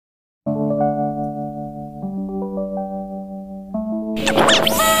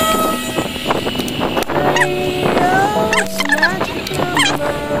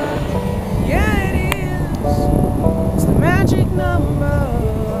number.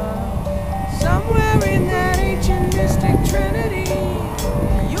 Somewhere in that ancient mystic trinity,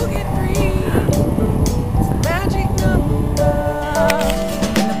 you get free. It's the magic number.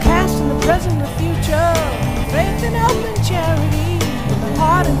 In the past, in the present, the future, faith and hope and charity, in the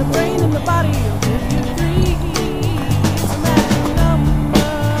heart and the brain and the body.